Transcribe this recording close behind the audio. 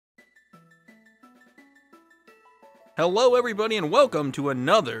Hello everybody and welcome to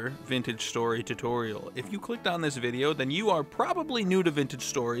another Vintage Story tutorial. If you clicked on this video, then you are probably new to Vintage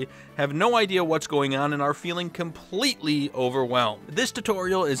Story, have no idea what's going on, and are feeling completely overwhelmed. This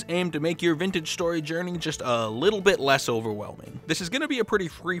tutorial is aimed to make your Vintage Story journey just a little bit less overwhelming. This is going to be a pretty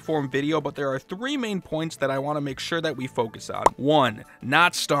freeform video, but there are three main points that I want to make sure that we focus on. 1.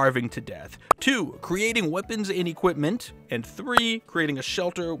 Not starving to death. 2. Creating weapons and equipment. And 3. Creating a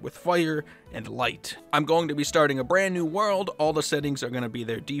shelter with fire and light. I'm going to be starting a brand new world. All the settings are going to be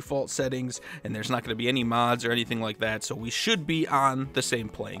their default settings, and there's not going to be any mods or anything like that, so we should be on the same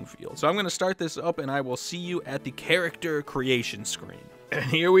playing field. So I'm going to start this up, and I will see you at the character creation screen. And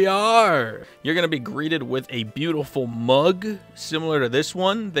here we are! You're going to be greeted with a beautiful mug, similar to this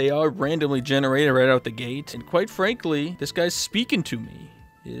one. They are randomly generated right out the gate, and quite frankly, this guy's speaking to me.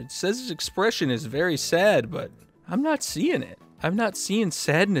 It says his expression is very sad, but I'm not seeing it. I'm not seeing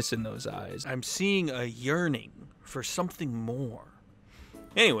sadness in those eyes. I'm seeing a yearning for something more.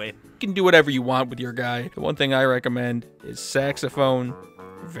 Anyway, you can do whatever you want with your guy. The one thing I recommend is saxophone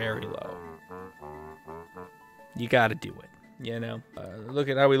very low. You gotta do it, you know? Look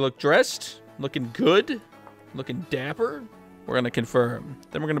at how we look dressed. Looking good. Looking dapper. We're gonna confirm.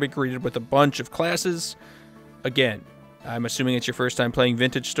 Then we're gonna be greeted with a bunch of classes. Again, I'm assuming it's your first time playing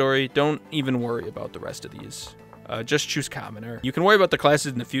Vintage Story. Don't even worry about the rest of these. Just choose commoner. You can worry about the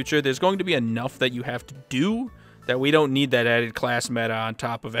classes in the future. There's going to be enough that you have to do that we don't need that added class meta on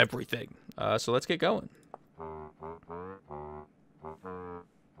top of everything. So let's get going.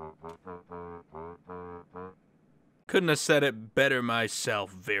 Couldn't have said it better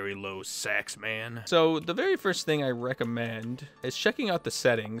myself, very low sax man. So the very first thing I recommend is checking out the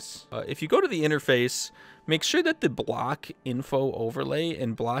settings. If you go to the interface, make sure that the block info overlay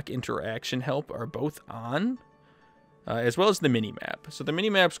and block interaction help are both on. As well as the minimap. So the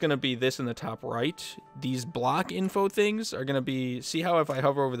minimap's going to be this in the top right. These block info things are going to be, see how if I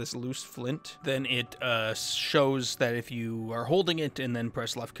hover over this loose flint, then it shows that if you are holding it and then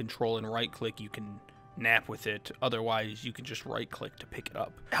press left control and right click, you can nap with it. Otherwise, you can just right click to pick it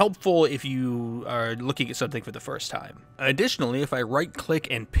up. Helpful if you are looking at something for the first time. Additionally, if I right click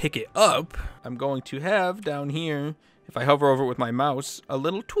and pick it up, I'm going to have down here, if I hover over it with my mouse, a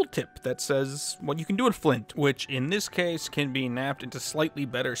little tooltip that says what you can do with flint, which in this case can be napped into slightly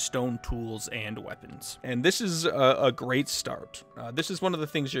better stone tools and weapons. And this is a great start. This is one of the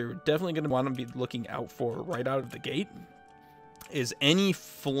things you're definitely going to want to be looking out for right out of the gate, is any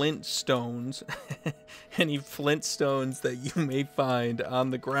flint stones, any flint stones that you may find on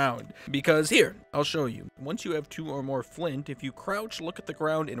the ground. Because here, I'll show you. Once you have 2 or more flint, if you crouch, look at the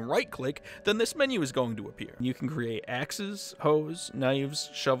ground, and right-click, then this menu is going to appear. You can create axes, hoes, knives,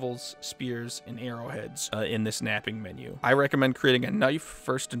 shovels, spears, and arrowheads in this napping menu. I recommend creating a knife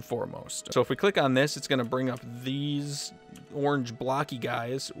first and foremost. So if we click on this, it's going to bring up these orange blocky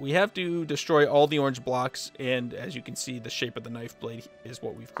guys. We have to destroy all the orange blocks, and as you can see, the shape of the knife blade is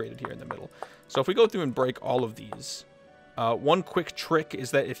what we've created here in the middle. So if we go through and break all of these, one quick trick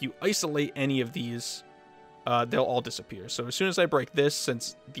is that if you isolate any of these, they'll all disappear. So as soon as I break this,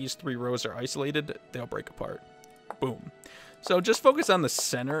 since these 3 rows are isolated, they'll break apart. Boom. So just focus on the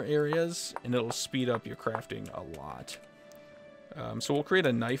center areas, and it'll speed up your crafting a lot. So we'll create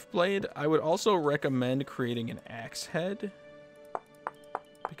a knife blade. I would also recommend creating an axe head,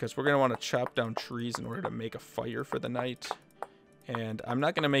 because we're going to want to chop down trees in order to make a fire for the night. And I'm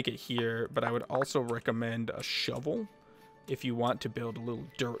not going to make it here, but I would also recommend a shovel if you want to build a little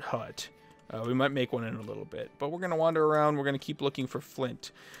dirt hut. We might make one in a little bit, but we're going to wander around. We're going to keep looking for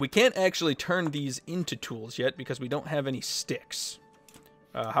flint. We can't actually turn these into tools yet because we don't have any sticks.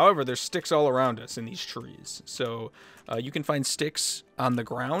 However, there's sticks all around us in these trees. So you can find sticks on the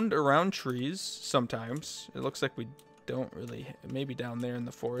ground around trees sometimes. It looks like we don't really, maybe down there in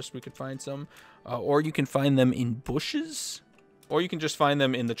the forest we could find some. Or you can find them in bushes, or you can just find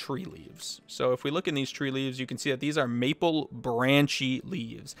them in the tree leaves. So if we look in these tree leaves, you can see that these are maple branchy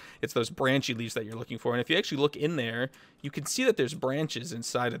leaves. It's those branchy leaves that you're looking for. And if you actually look in there, you can see that there's branches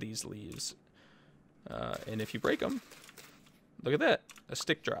inside of these leaves. And if you break them, look at that, a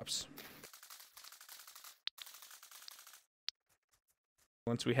stick drops.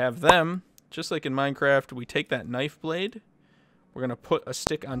 Once we have them, just like in Minecraft, we take that knife blade, we're going to put a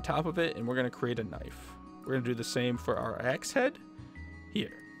stick on top of it, and we're going to create a knife. We're going to do the same for our axe head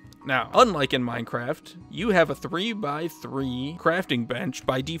here. Now, unlike in Minecraft, you have a 3x3 crafting bench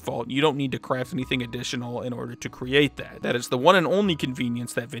by default. You don't need to craft anything additional in order to create that. That is the one and only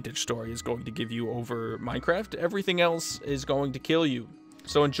convenience that Vintage Story is going to give you over Minecraft. Everything else is going to kill you.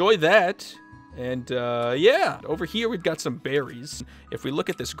 So enjoy that. And yeah, over here we've got some berries. If we look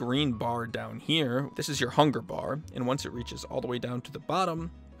at this green bar down here, this is your hunger bar. And once it reaches all the way down to the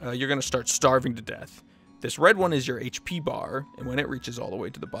bottom, you're going to start starving to death. This red one is your HP bar. And when it reaches all the way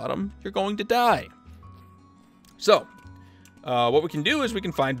to the bottom, you're going to die. So, what we can do is we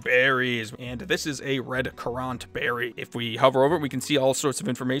can find berries, and this is a red currant berry. If we hover over it, we can see all sorts of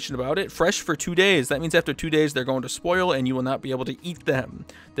information about it. Fresh for 2 days. That means after 2 days, they're going to spoil, and you will not be able to eat them.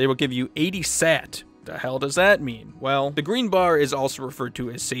 They will give you 80 sat. The hell does that mean? Well, the green bar is also referred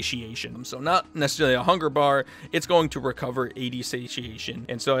to as satiation. So not necessarily a hunger bar, it's going to recover 80 satiation.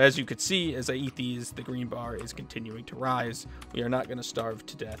 And so as you could see, as I eat these, the green bar is continuing to rise. We are not going to starve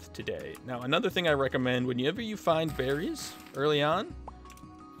to death today. Now, another thing I recommend, whenever you find berries early on,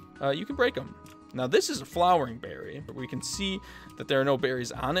 you can break them. Now, this is a flowering berry, but we can see that there are no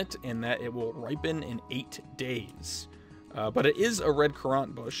berries on it and that it will ripen in 8 days. But it is a red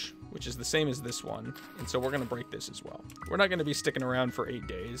currant bush, which is the same as this one, and so we're going to break this as well. We're not going to be sticking around for 8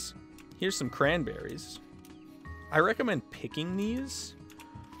 days. Here's some cranberries. I recommend picking these,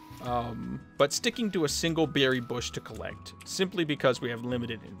 but sticking to a single berry bush to collect, simply because we have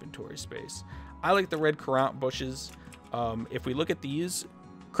limited inventory space. I like the red currant bushes. If we look at these,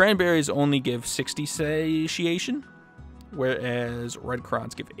 cranberries only give 60 satiation, whereas red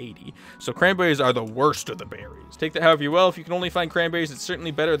currants give 80. So cranberries are the worst of the berries. Take that however you will. If you can only find cranberries, it's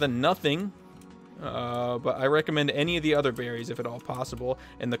certainly better than nothing. But I recommend any of the other berries if at all possible.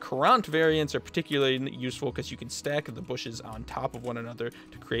 And the currant variants are particularly useful because you can stack the bushes on top of one another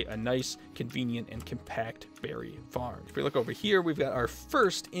to create a nice, convenient, and compact berry farm. If we look over here, we've got our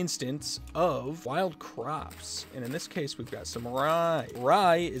first instance of wild crops. And in this case, we've got some rye.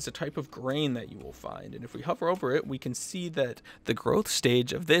 Rye is a type of grain that you will find. And if we hover over it, we can see that the growth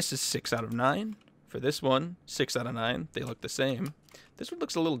stage of this is 6 out of 9. For this one, 6 out of 9. They look the same. This one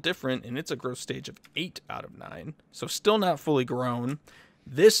looks a little different, and it's a growth stage of 8 out of 9. So still not fully grown.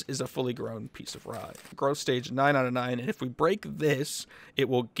 This is a fully grown piece of rye. Growth stage 9 out of 9, and if we break this, it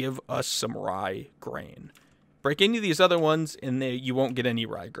will give us some rye grain. Break any of these other ones, and you won't get any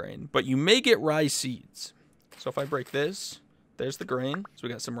rye grain. But you may get rye seeds. So if I break this, there's the grain. So we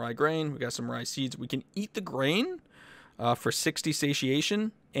got some rye grain, we got some rye seeds. We can eat the grain for 60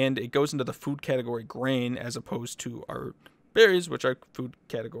 satiation, and it goes into the food category grain as opposed to our berries, which are food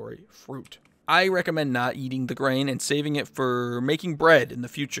category fruit. I recommend not eating the grain and saving it for making bread in the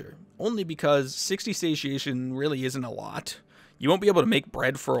future, only because 60 satiation really isn't a lot. You won't be able to make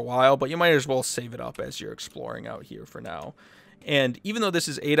bread for a while, but you might as well save it up as you're exploring out here for now. And even though this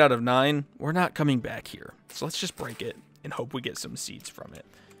is 8 out of 9, we're not coming back here. So let's just break it and hope we get some seeds from it.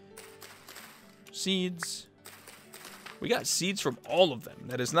 Seeds. We got seeds from all of them.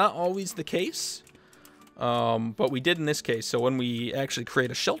 That is not always the case. But we did in this case. So when we actually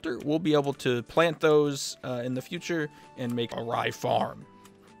create a shelter, we'll be able to plant those in the future and make a rye farm.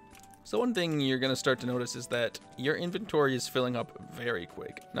 So one thing you're going to start to notice is that your inventory is filling up very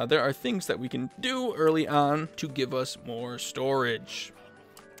quick. Now there are things that we can do early on to give us more storage.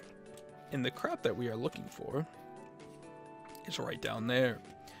 And the crop that we are looking for is right down there.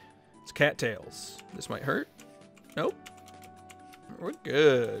 It's cattails. This might hurt. Nope. We're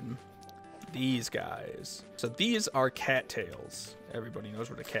good. These guys. So these are cattails. Everybody knows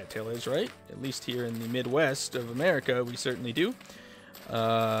what a cattail is, right? At least here in the Midwest of America, we certainly do.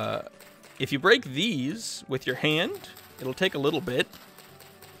 If you break these with your hand, it'll take a little bit,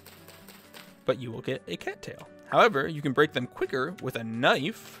 but you will get a cattail. However, you can break them quicker with a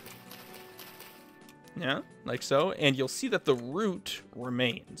knife. Yeah, like so. And you'll see that the root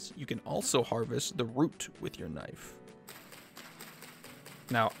remains. You can also harvest the root with your knife.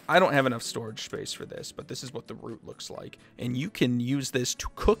 Now, I don't have enough storage space for this, but this is what the root looks like. And you can use this to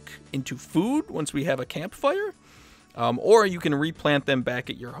cook into food once we have a campfire. Or you can replant them back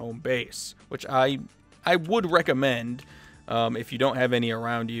at your home base, which I would recommend if you don't have any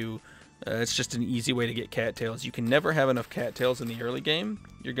around you. It's just an easy way to get cattails. You can never have enough cattails in the early game.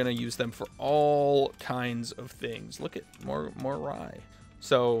 You're going to use them for all kinds of things. Look at more rye.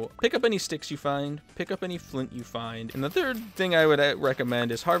 So pick up any sticks you find, pick up any flint you find. And the third thing I would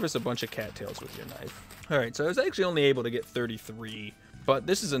recommend is harvest a bunch of cattails with your knife. All right, so I was actually only able to get 33, but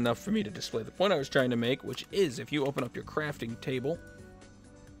this is enough for me to display the point I was trying to make, which is if you open up your crafting table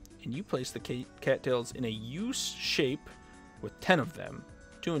and you place the cattails in a U shape with 10 of them,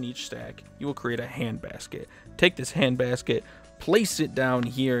 2 in each stack, you will create a hand basket. Take this hand basket, place it down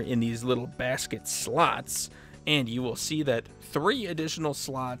here in these little basket slots, and you will see that 3 additional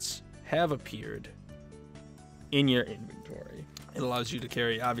slots have appeared in your inventory. It allows you to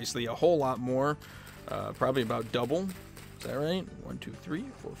carry, obviously, a whole lot more, probably about double. Is that right? 1, 2, 3,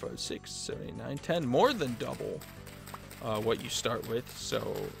 4, 5, 6, 7, 8, 9, 10. More than double what you start with.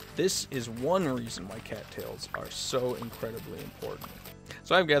 So this is one reason why cattails are so incredibly important.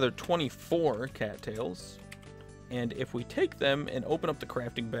 So I've gathered 24 cattails. And if we take them and open up the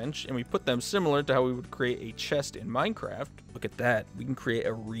crafting bench and we put them similar to how we would create a chest in Minecraft, look at that. We can create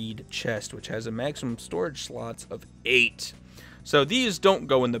a reed chest, which has a maximum storage slots of 8. So these don't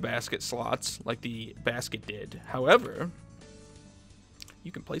go in the basket slots like the basket did. However,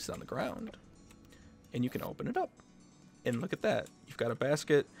 you can place it on the ground and you can open it up. And look at that. You've got a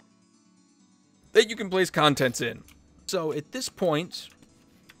basket that you can place contents in. So at this point,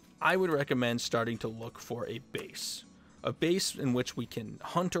 I would recommend starting to look for a base in which we can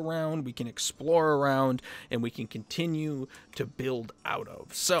hunt around, we can explore around, and we can continue to build out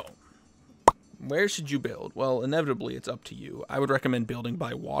of. So, where should you build? Well, inevitably, it's up to you. I would recommend building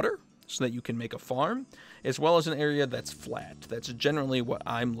by water so that you can make a farm, as well as an area that's flat. That's generally what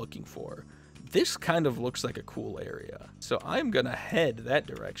I'm looking for. This kind of looks like a cool area, so I'm gonna head that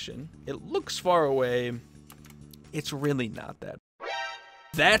direction. It looks far away. It's really not that.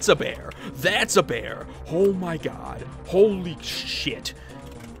 That's a bear. That's a bear. Oh my god. Holy shit.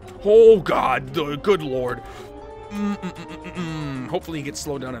 Oh god. Good lord. Hopefully he gets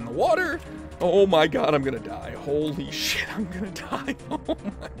slowed down in the water. Oh my god, I'm gonna die. Holy shit, I'm gonna die. Oh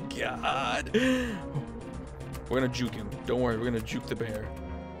my god. We're gonna juke him. Don't worry, we're gonna juke the bear.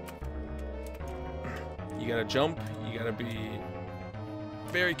 You gotta jump. You gotta be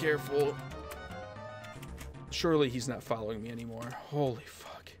very careful. Surely he's not following me anymore. Holy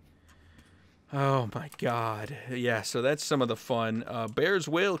fuck. Oh my god. Yeah, so that's some of the fun. Bears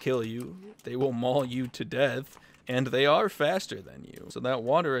will kill you. They will maul you to death. And they are faster than you. So that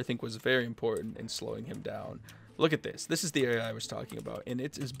water, I think, was very important in slowing him down. Look at this. This is the area I was talking about. And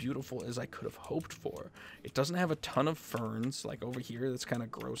it's as beautiful as I could have hoped for. It doesn't have a ton of ferns. Like over here, that's kind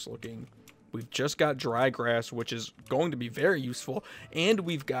of gross looking. We've just got dry grass, which is going to be very useful. And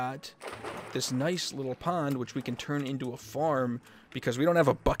we've got this nice little pond, which we can turn into a farm because we don't have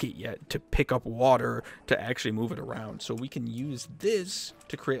a bucket yet to pick up water to actually move it around. So we can use this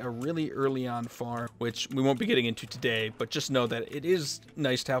to create a really early on farm, which we won't be getting into today, but just know that it is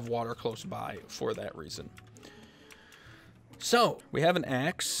nice to have water close by for that reason. So we have an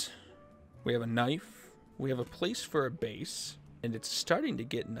axe, we have a knife, we have a place for a base, and it's starting to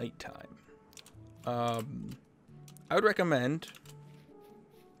get nighttime. I would recommend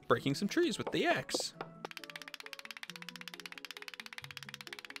breaking some trees with the axe.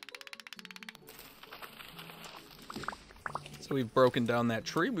 So we've broken down that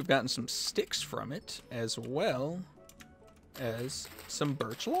tree. We've gotten some sticks from it, as well as some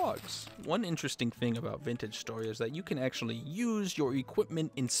birch logs. One interesting thing about Vintage Story is that you can actually use your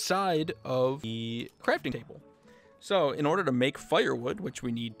equipment inside of the crafting table. So, in order to make firewood, which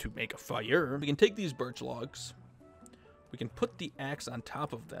we need to make a fire, we can take these birch logs, we can put the axe on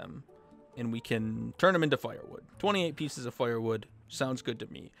top of them, and we can turn them into firewood. 28 pieces of firewood sounds good to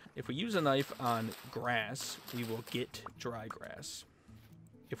me. If we use a knife on grass, we will get dry grass.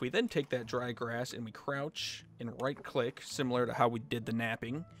 If we then take that dry grass and we crouch and right-click, similar to how we did the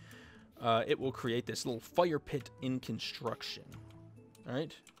napping, it will create this little fire pit in construction. All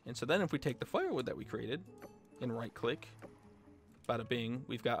right? And so then if we take the firewood that we created, and right-click, bada bing,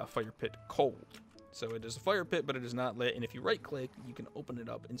 we've got a fire pit cold. So it is a fire pit, but it is not lit. And if you right-click, you can open it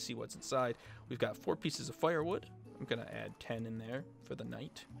up and see what's inside. We've got 4 pieces of firewood. I'm going to add 10 in there for the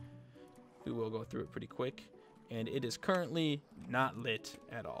night. We will go through it pretty quick. And it is currently not lit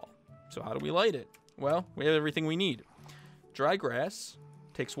at all. So how do we light it? Well, we have everything we need. Dry grass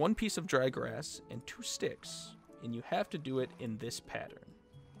takes 1 piece of dry grass and 2 sticks. And you have to do it in this pattern.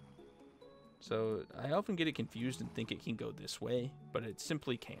 So I often get it confused and think it can go this way, but it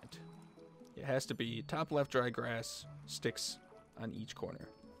simply can't. It has to be top left dry grass, sticks on each corner.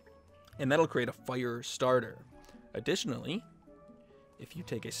 And that'll create a fire starter. Additionally, if you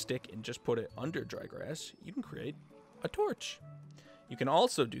take a stick and just put it under dry grass, you can create a torch. You can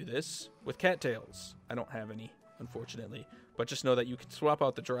also do this with cattails. I don't have any, unfortunately, but just know that you can swap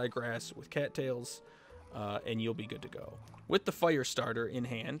out the dry grass with cattails, and you'll be good to go. With the fire starter in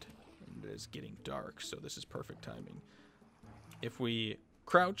hand, it is getting dark, so this is perfect timing. If we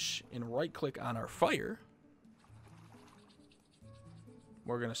crouch and right-click on our fire,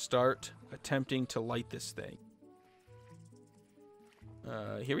 we're going to start attempting to light this thing.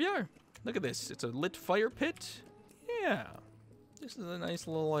 Here we are. Look at this. It's a lit fire pit. Yeah. This is a nice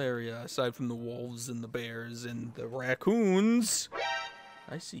little area, aside from the wolves and the bears and the raccoons.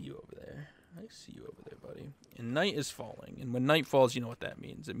 I see you over there. I see you over there, buddy. And night is falling. And when night falls, you know what that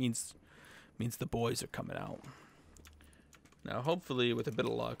means. It means the boys are coming out. Now, hopefully, with a bit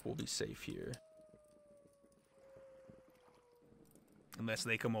of luck, we'll be safe here. Unless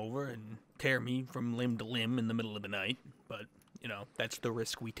they come over and tear me from limb to limb in the middle of the night. But, you know, that's the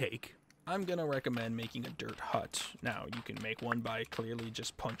risk we take. I'm going to recommend making a dirt hut. Now, you can make one by clearly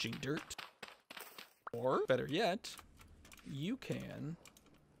just punching dirt. Or, better yet, you can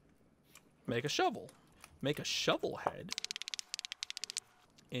make a shovel. Make a shovel head.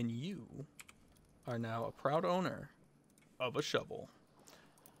 And you are now a proud owner of a shovel.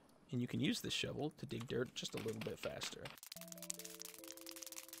 And you can use this shovel to dig dirt just a little bit faster.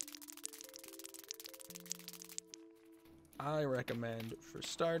 I recommend, for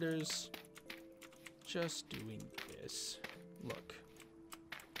starters, just doing this. Look.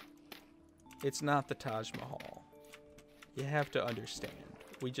 It's not the Taj Mahal. You have to understand.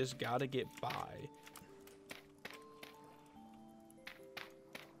 We just gotta get by.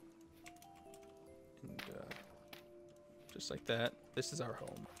 And, just like that, this is our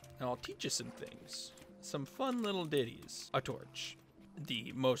home. Now I'll teach you some things. Some fun little ditties. A torch.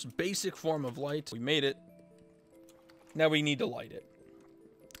 The most basic form of light. We made it. Now we need to light it.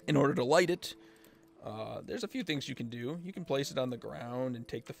 In order to light it, there's a few things you can do. You can place it on the ground and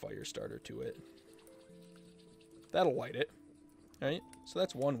take the fire starter to it. That'll light it, right? So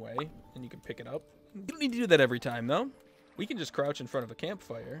that's one way, and you can pick it up. You don't need to do that every time, though. We can just crouch in front of a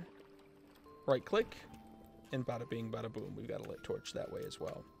campfire, right-click, and bada bing, bada boom. We've got a lit torch that way as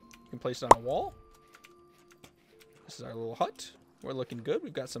well. You can place it on a wall. This is our little hut. We're looking good.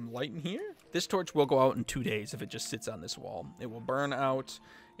 We've got some light in here. This torch will go out in 2 days if it just sits on this wall. It will burn out,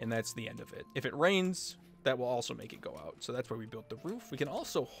 and that's the end of it. If it rains, that will also make it go out. So that's where we built the roof. We can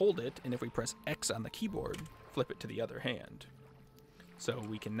also hold it, and if we press X on the keyboard, flip it to the other hand. So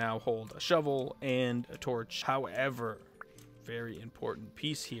we can now hold a shovel and a torch. However, very important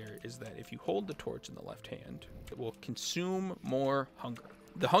piece here is that if you hold the torch in the left hand, it will consume more hunger.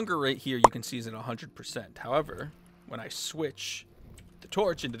 The hunger rate here you can see is at 100%. However, when I switch the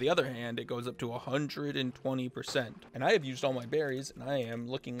torch into the other hand, it goes up to 120%. And I have used all my berries, and I am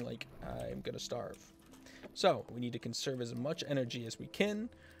looking like I'm gonna starve. So we need to conserve as much energy as we can.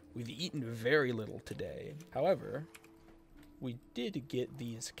 We've eaten very little today. However, we did get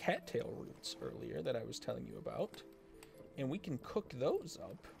these cattail roots earlier that I was telling you about, and we can cook those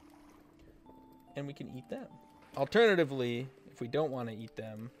up, and we can eat them. Alternatively, if we don't want to eat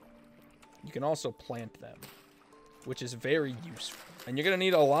them, you can also plant them, which is very useful. And you're going to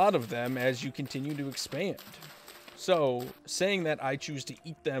need a lot of them as you continue to expand. So, saying that I choose to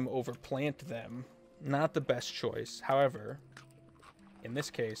eat them over plant them, not the best choice. However, in this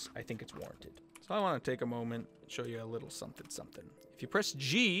case, I think it's warranted. So I want to take a moment and show you a little something something. If you press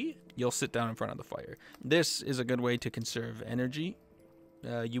G, you'll sit down in front of the fire. This is a good way to conserve energy.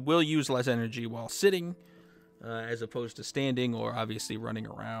 You will use less energy while sitting, as opposed to standing or obviously running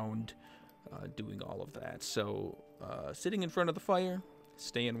around, doing all of that. So sitting in front of the fire,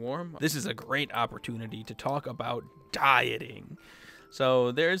 staying warm. This is a great opportunity to talk about dieting.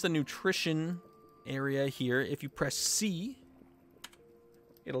 So there's the nutrition area here. If you press C,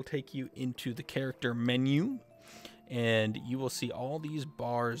 it'll take you into the character menu, and you will see all these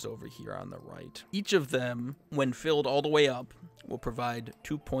bars over here on the right. Each of them, when filled all the way up, will provide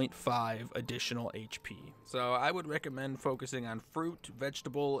 2.5 additional HP. So I would recommend focusing on fruit,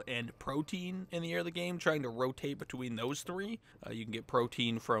 vegetable, and protein in the early game, trying to rotate between those three. You can get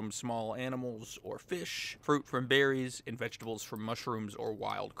protein from small animals or fish, fruit from berries, and vegetables from mushrooms or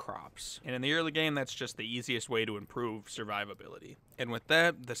wild crops. And in the early game, that's just the easiest way to improve survivability. And with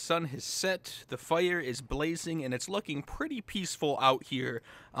that, the sun has set, the fire is blazing, and it's looking pretty peaceful out here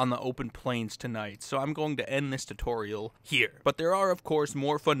on the open plains tonight. So I'm going to end this tutorial here. But there are, of course,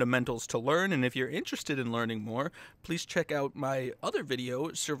 more fundamentals to learn, and if you're interested in learning more, please check out my other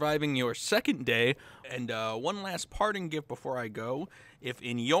video, Surviving Your Second Day. And one last parting gift before I go. If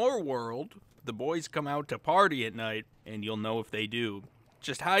in your world, the boys come out to party at night, and you'll know if they do,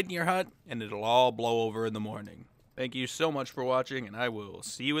 just hide in your hut, and it'll all blow over in the morning. Thank you so much for watching, and I will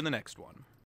see you in the next one.